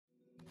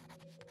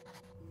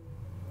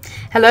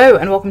Hello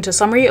and welcome to a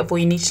summary of all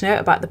you need to know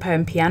about the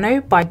poem Piano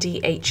by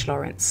D.H.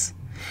 Lawrence.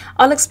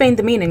 I'll explain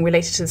the meaning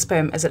related to this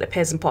poem as it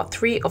appears in part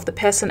 3 of the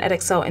Pearson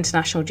Edexcel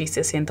International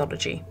GCSE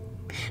Anthology.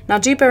 Now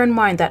do bear in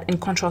mind that in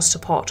contrast to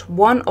part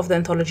 1 of the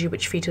anthology,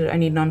 which featured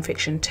only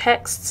non-fiction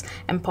texts,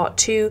 and part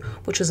 2,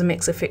 which was a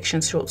mix of fiction,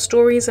 short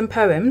stories and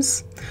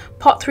poems,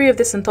 part 3 of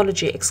this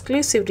anthology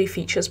exclusively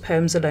features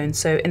poems alone.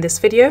 So in this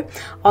video,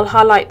 I'll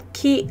highlight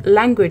key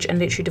language and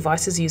literary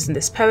devices used in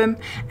this poem,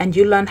 and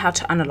you'll learn how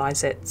to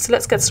analyse it. So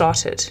let's get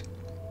started.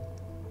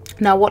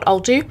 Now what I'll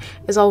do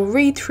is I'll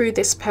read through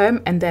this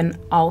poem and then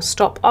I'll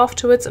stop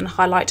afterwards and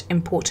highlight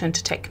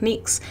important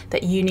techniques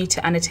that you need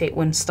to annotate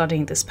when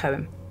studying this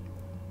poem.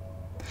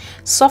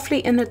 Softly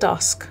in the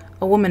dusk,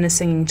 a woman is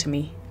singing to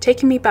me,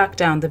 taking me back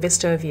down the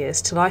vista of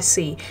years till I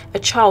see a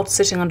child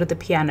sitting under the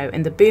piano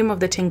in the boom of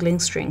the tingling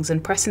strings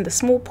and pressing the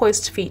small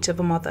poised feet of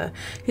a mother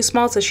who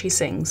smiles as she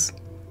sings.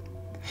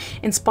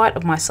 In spite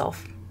of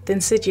myself, the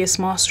insidious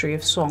mastery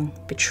of song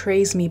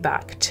betrays me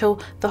back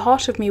till the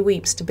heart of me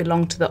weeps to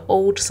belong to the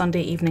old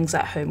Sunday evenings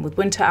at home with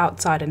winter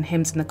outside and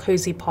hymns in the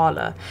cosy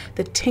parlour,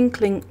 the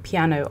tinkling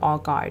piano our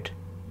guide.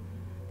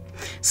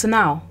 So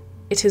now,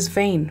 it is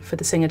vain for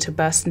the singer to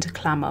burst into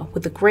clamour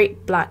with the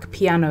great black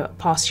piano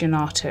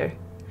appassionato.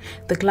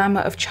 The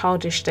glamour of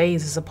childish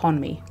days is upon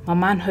me, my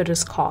manhood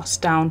is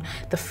cast down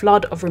the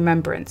flood of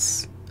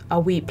remembrance. I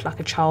weep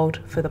like a child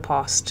for the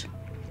past.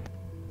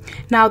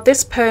 Now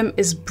this poem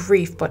is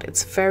brief, but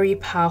it's very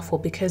powerful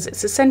because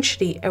it's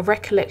essentially a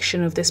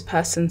recollection of this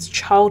person's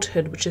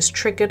childhood, which is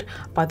triggered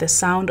by the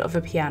sound of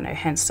a piano,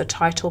 hence the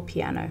title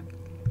Piano.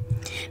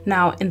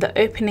 Now in the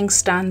opening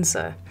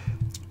stanza,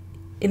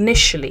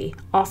 initially,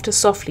 after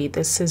softly,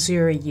 there's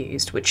caesura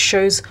used, which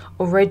shows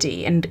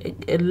already and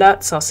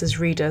alerts us as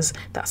readers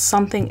that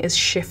something is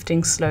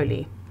shifting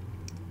slowly.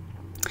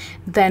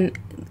 Then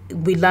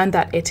we learn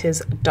that it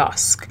is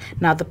dusk.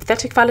 Now the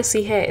pathetic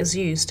fallacy here is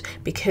used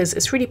because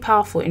it's really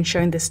powerful in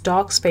showing this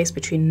dark space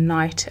between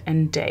night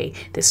and day,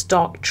 this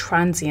dark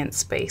transient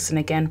space. And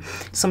again,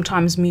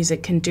 sometimes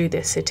music can do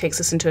this. It takes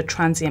us into a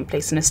transient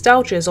place. And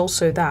nostalgia is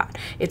also that.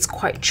 It's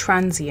quite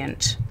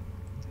transient.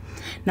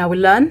 Now we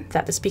learn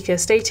that the speaker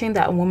is stating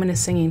that a woman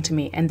is singing to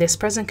me, and this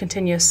present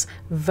continuous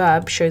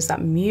verb shows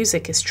that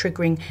music is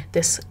triggering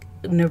this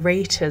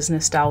narrator's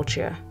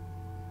nostalgia.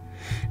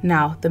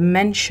 Now the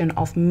mention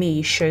of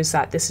me shows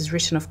that this is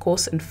written, of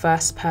course, in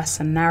first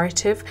person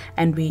narrative,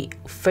 and we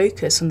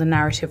focus on the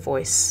narrative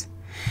voice.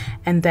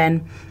 And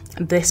then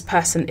this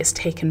person is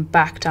taken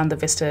back down the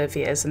vista of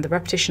years, and the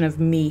repetition of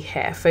me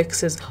here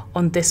focuses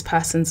on this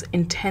person's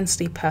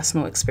intensely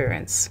personal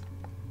experience.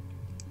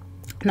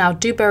 Now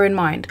do bear in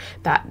mind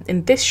that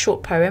in this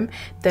short poem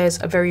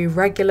there's a very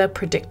regular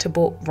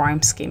predictable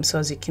rhyme scheme. So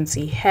as you can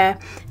see here,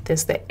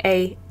 there's the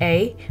A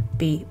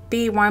B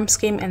B rhyme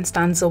scheme in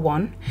stanza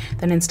 1.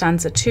 Then in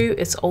stanza 2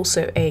 it's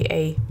also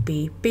A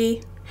B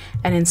B,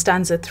 and in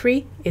stanza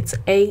 3 it's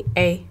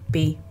A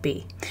B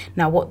B.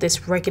 Now what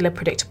this regular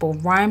predictable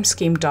rhyme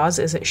scheme does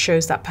is it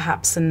shows that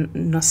perhaps the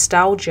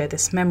nostalgia,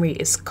 this memory,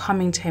 is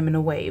coming to him in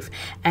a wave,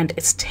 and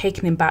it's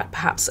taking him back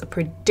perhaps a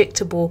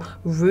predictable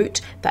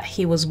route that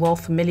he was well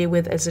familiar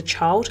with as a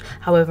child.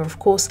 However, of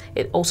course,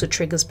 it also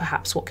triggers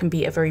perhaps what can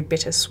be a very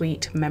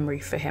bittersweet memory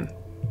for him.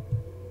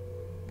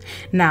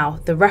 Now,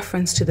 the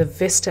reference to the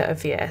vista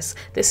of years.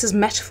 This is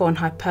metaphor and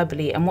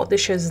hyperbole, and what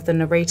this shows is the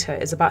narrator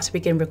is about to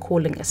begin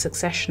recalling a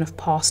succession of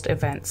past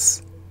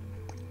events.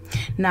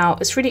 Now,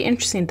 it's really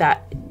interesting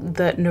that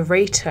the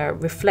narrator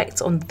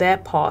reflects on their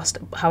past,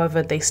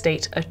 however they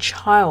state a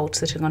child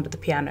sitting under the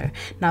piano.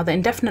 Now, the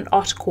indefinite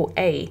article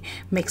a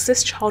makes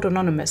this child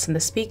anonymous, and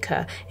the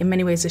speaker in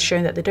many ways is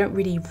showing that they don't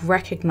really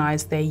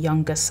recognize their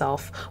younger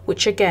self,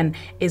 which again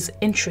is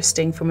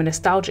interesting from a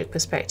nostalgic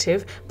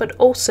perspective, but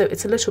also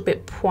it's a little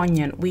bit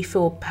poignant. We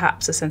feel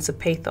perhaps a sense of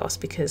pathos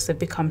because they've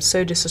become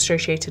so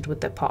disassociated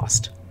with their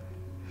past.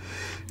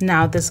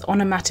 Now there's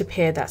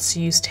onomatopoeia that's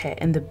used here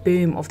in the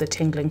boom of the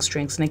tingling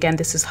strings, and again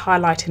this is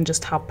highlighting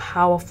just how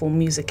powerful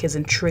music is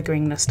in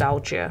triggering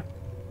nostalgia.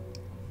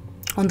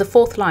 On the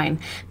fourth line,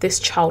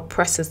 this child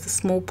presses the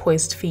small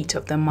poised feet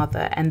of their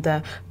mother, and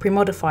the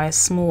premodifiers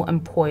small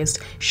and poised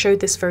show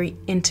this very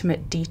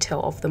intimate detail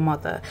of the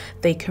mother.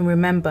 They can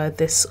remember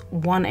this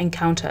one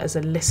encounter as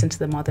a listen to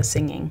the mother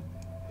singing.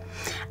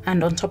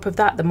 And on top of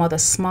that, the mother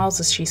smiles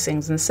as she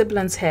sings, and the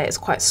sibilance here is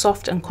quite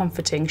soft and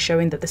comforting,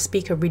 showing that the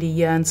speaker really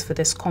yearns for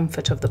this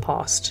comfort of the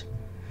past.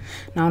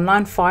 Now in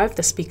line 5,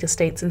 the speaker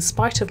states, in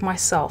spite of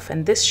myself,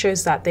 and this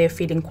shows that they are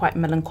feeling quite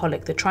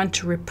melancholic. They're trying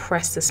to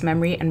repress this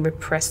memory and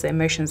repress the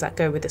emotions that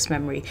go with this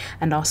memory,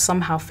 and are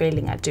somehow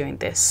failing at doing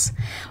this.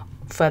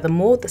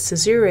 Furthermore, the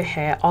caesura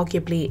here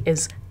arguably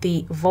is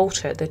the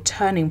volta, the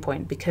turning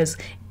point, because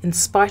in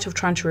spite of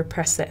trying to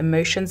repress their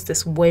emotions,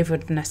 this wave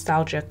of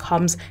nostalgia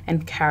comes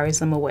and carries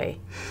them away.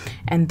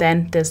 And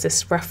then there's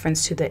this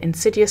reference to the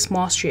insidious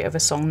mastery of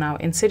a song. Now,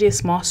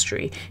 insidious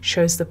mastery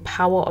shows the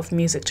power of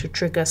music to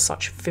trigger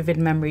such vivid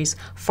memories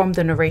from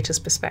the narrator's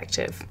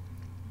perspective.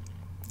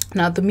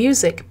 Now, the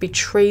music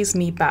betrays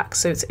me back.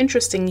 So it's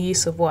interesting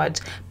use of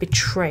word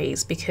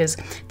betrays, because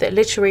the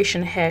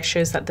alliteration here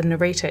shows that the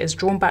narrator is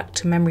drawn back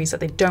to memories that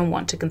they don't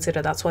want to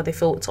consider. That's why they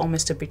feel it's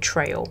almost a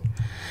betrayal.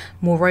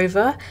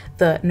 Moreover,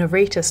 the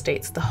narrator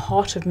states, "The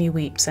heart of me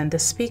weeps," and the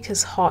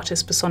speaker's heart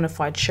is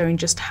personified, showing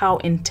just how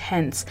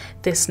intense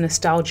this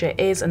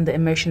nostalgia is and the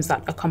emotions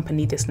that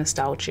accompany this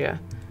nostalgia.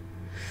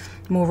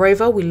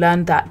 Moreover, we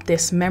learned that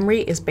this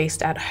memory is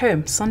based at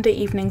home, Sunday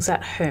evenings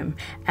at home,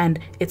 and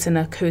it's in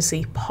a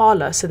cozy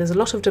parlour. So there's a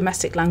lot of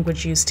domestic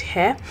language used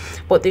here.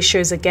 What this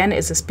shows again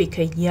is a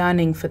speaker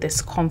yearning for this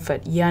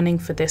comfort, yearning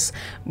for this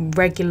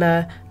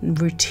regular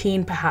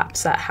routine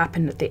perhaps that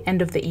happened at the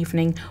end of the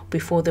evening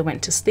before they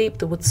went to sleep.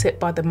 They would sit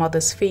by the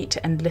mother's feet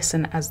and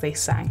listen as they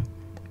sang.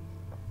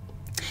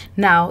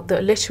 Now, the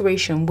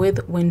alliteration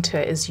with winter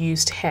is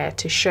used here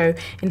to show,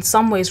 in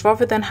some ways,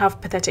 rather than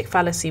have pathetic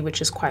fallacy,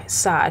 which is quite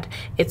sad,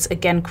 it's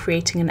again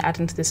creating and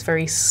adding to this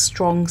very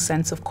strong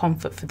sense of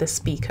comfort for the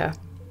speaker.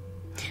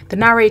 The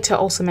narrator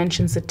also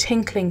mentions the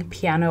tinkling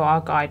piano,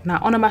 our guide.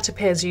 Now,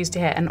 onomatopoeia is used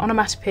here, and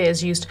onomatopoeia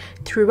is used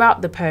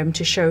throughout the poem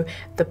to show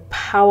the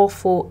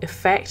powerful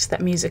effect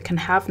that music can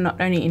have, not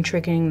only in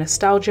triggering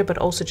nostalgia, but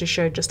also to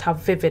show just how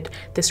vivid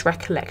this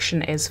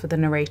recollection is for the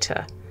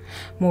narrator.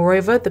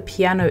 Moreover, the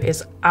piano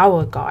is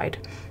our guide.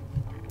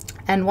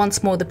 And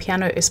once more, the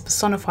piano is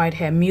personified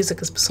here.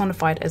 Music is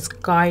personified as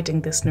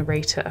guiding this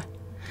narrator.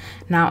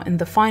 Now, in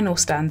the final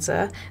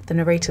stanza, the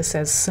narrator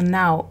says, "So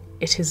now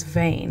it is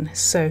vain."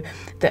 So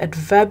the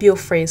adverbial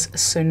phrase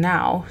 "so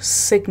now"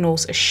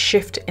 signals a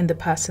shift in the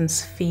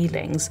person's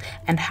feelings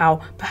and how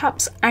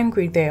perhaps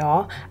angry they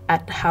are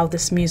at how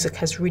this music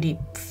has really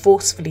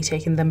forcefully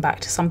taken them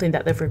back to something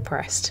that they've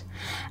repressed.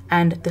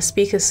 And the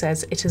speaker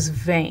says it is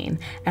vain.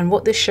 And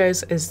what this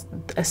shows is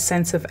a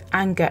sense of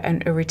anger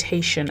and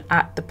irritation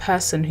at the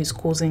person who's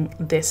causing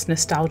this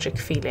nostalgic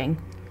feeling.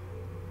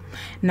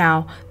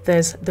 Now,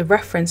 there's the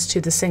reference to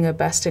the singer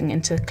bursting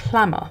into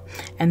clamour,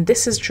 and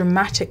this is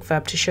dramatic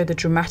verb to show the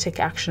dramatic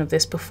action of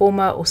this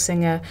performer or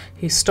singer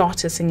who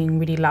started singing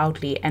really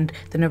loudly, and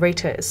the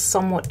narrator is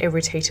somewhat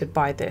irritated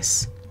by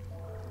this.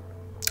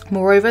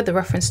 Moreover, the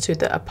reference to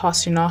the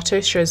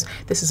appassionato shows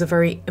this is a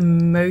very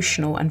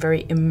emotional and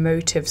very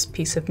emotive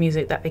piece of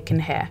music that they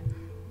can hear.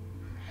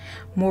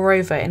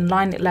 Moreover, in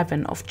line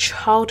 11 of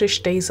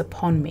 "childish days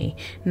upon me."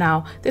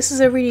 Now, this is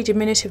a really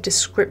diminutive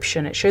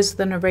description. It shows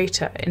the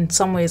narrator in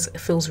some ways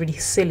feels really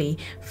silly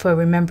for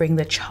remembering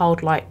their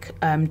childlike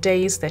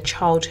days, their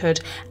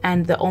childhood,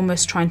 and they're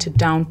almost trying to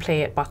downplay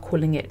it by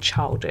calling it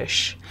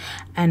childish.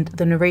 And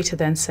the narrator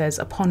then says,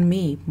 "Upon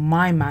me,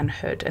 my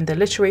manhood." And the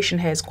alliteration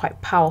here is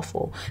quite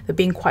powerful. They're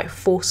being quite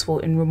forceful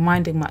in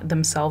reminding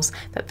themselves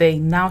that they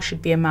now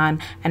should be a man,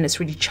 and it's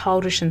really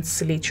childish and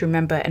silly to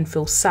remember and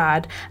feel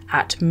sad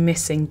at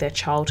missing their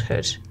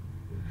childhood.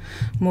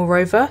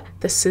 Moreover,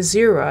 the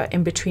caesura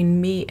in between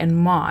 "me" and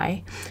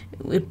 "my,"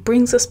 it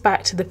brings us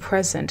back to the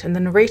present, and the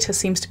narrator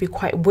seems to be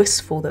quite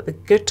wistful that the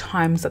good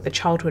times that the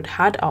childhood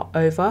had are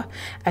over,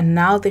 and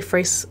now they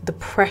face the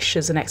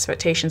pressures and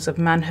expectations of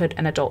manhood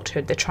and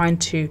adulthood. They're trying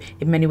to,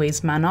 in many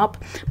ways, man up,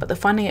 but they're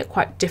finding it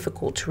quite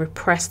difficult to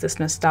repress this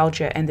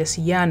nostalgia and this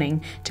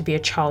yearning to be a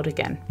child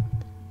again.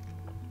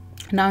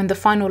 Now, in the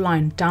final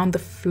line, "down the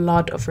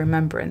flood of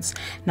remembrance."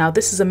 Now,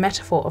 this is a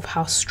metaphor of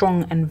how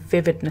strong and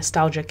vivid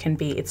nostalgia can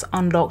be. It's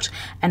unlocked,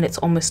 and it's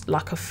almost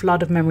like a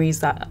flood of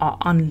memories that are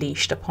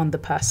unleashed upon the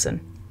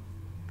person.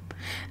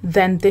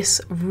 Then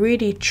this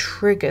really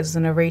triggers the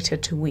narrator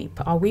to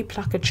weep. "I'll weep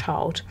like a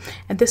child."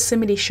 And this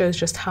simile shows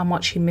just how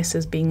much he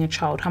misses being a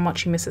child, how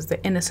much he misses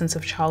the innocence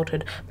of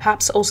childhood,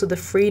 perhaps also the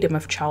freedom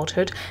of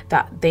childhood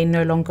that they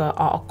no longer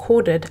are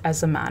accorded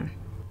as a man.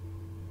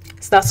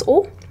 So that's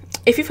all.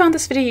 If you found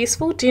this video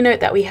useful, do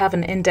note that we have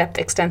an in-depth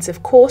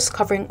extensive course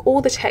covering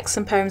all the texts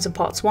and poems in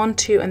parts 1,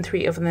 2 and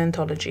 3 of the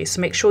anthology, so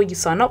make sure you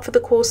sign up for the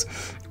course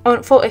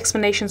for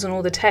explanations on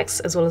all the texts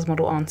as well as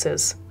model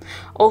answers.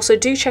 Also,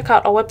 do check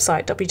out our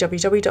website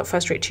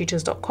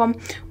www.firstratetutors.com,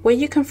 where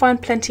you can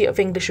find plenty of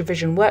English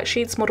revision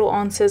worksheets, model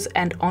answers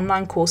and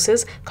online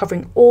courses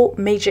covering all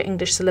major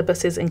English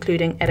syllabuses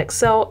including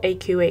Edexcel,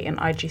 AQA and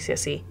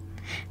IGCSE.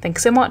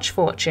 Thanks so much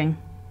for watching.